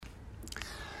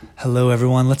Hello,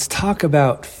 everyone. Let's talk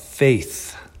about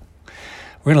faith.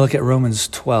 We're going to look at Romans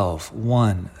 12,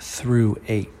 1 through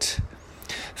 8.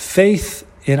 Faith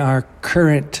in our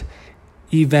current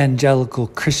evangelical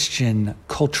Christian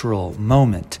cultural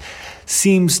moment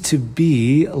seems to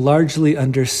be largely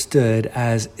understood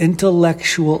as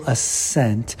intellectual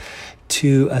assent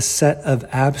to a set of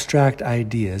abstract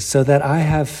ideas, so that I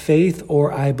have faith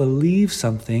or I believe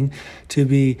something to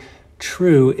be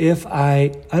true if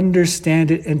I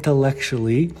understand it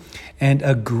intellectually and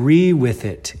agree with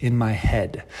it in my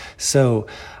head. So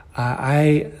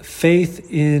faith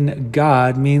in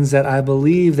God means that I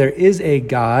believe there is a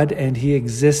God and he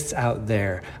exists out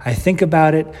there. I think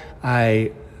about it,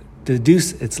 I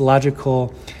deduce it's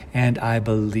logical, and I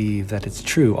believe that it's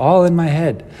true, all in my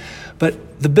head.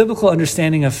 But the biblical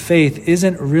understanding of faith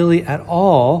isn't really at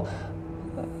all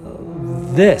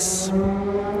this.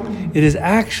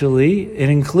 It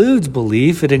includes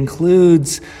belief, it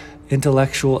includes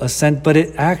intellectual assent, but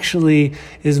it actually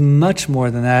is much more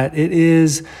than that. It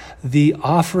is the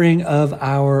offering of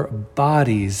our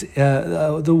bodies.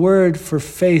 The word for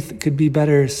faith could be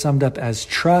better summed up as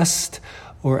trust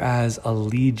or as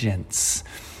allegiance.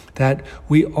 That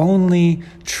we only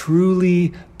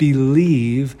truly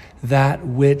believe that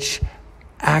which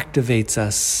activates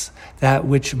us, that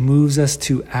which moves us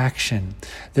to action.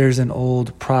 There's an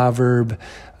old proverb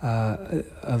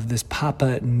of this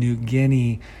Papua New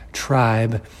Guinea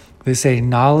tribe. They say,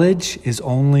 knowledge is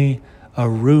only a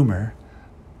rumor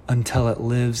until it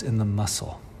lives in the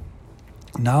muscle.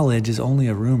 Knowledge is only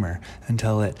a rumor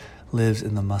until it lives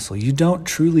in the muscle. You don't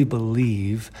truly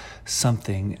believe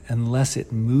something unless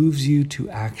it moves you to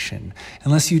action,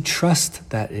 unless you trust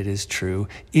that it is true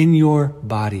in your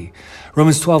body.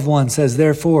 Romans 12:1 says,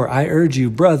 "Therefore, I urge you,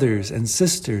 brothers and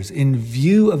sisters, in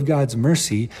view of God's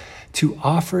mercy, to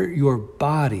offer your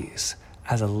bodies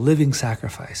as a living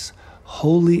sacrifice,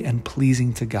 holy and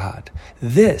pleasing to God.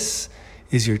 This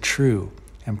is your true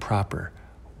and proper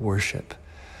worship."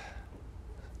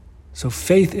 So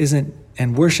faith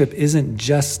and worship isn't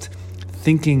just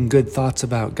thinking good thoughts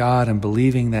about God and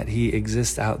believing that he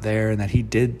exists out there and that he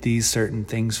did these certain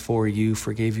things for you,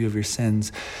 forgave you of your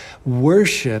sins.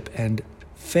 Worship and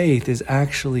faith is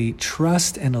actually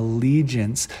trust and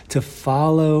allegiance to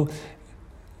follow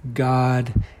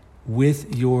God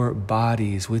with your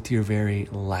bodies, with your very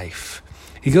life.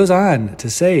 He goes on to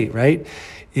say, right,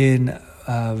 in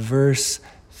verse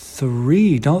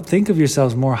 3, don't think of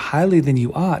yourselves more highly than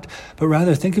you ought, but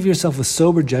rather think of yourself with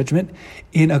sober judgment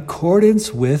in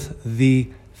accordance with the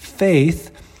faith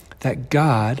that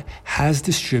God has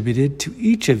distributed to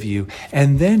each of you.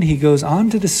 And then he goes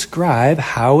on to describe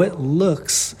how it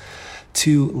looks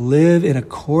to live in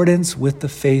accordance with the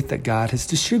faith that God has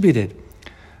distributed,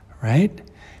 right?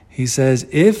 He says,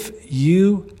 if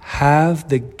you have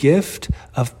the gift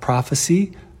of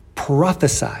prophecy,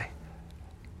 prophesy.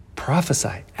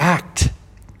 Prophesy, act.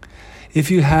 If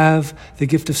you have the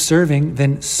gift of serving,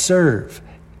 then serve.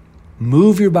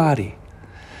 Move your body.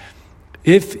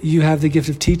 If you have the gift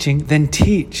of teaching, then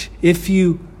teach. If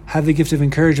you have the gift of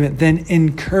encouragement, then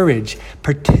encourage,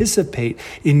 participate,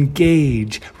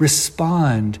 engage,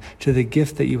 respond to the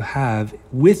gift that you have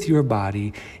with your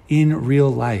body in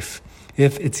real life.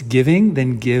 If it's giving,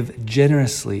 then give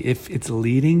generously. If it's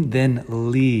leading, then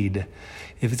lead.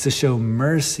 If it's to show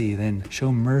mercy, then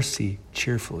show mercy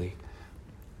cheerfully.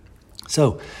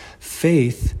 So,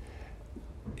 faith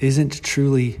isn't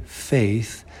truly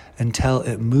faith until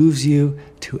it moves you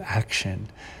to action.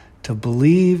 To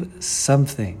believe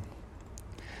something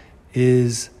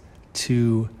is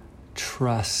to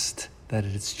trust that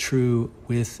it is true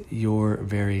with your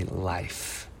very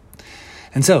life.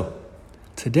 And so,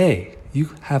 today,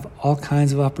 you have all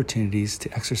kinds of opportunities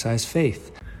to exercise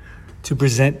faith, to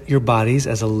present your bodies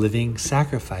as a living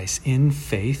sacrifice in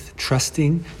faith,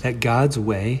 trusting that God's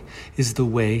way is the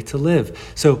way to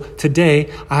live. So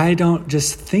today, I don't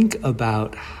just think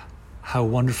about how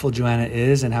wonderful Joanna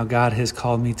is and how God has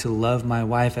called me to love my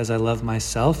wife as I love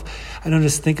myself. I don't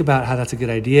just think about how that's a good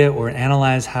idea or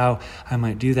analyze how I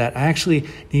might do that. I actually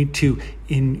need to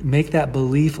make that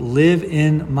belief live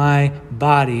in my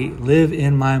body, live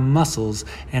in my muscles,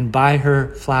 and buy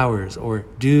her flowers or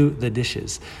do the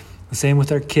dishes. The same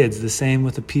with our kids, the same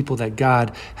with the people that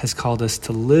God has called us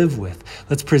to live with.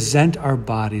 Let's present our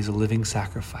bodies a living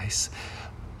sacrifice,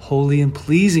 holy and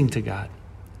pleasing to God,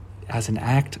 as an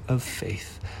act of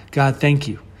faith. God, thank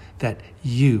you that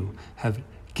you have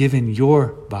given your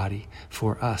body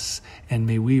for us, and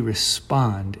may we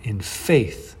respond in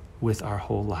faith with our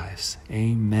whole lives.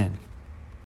 Amen.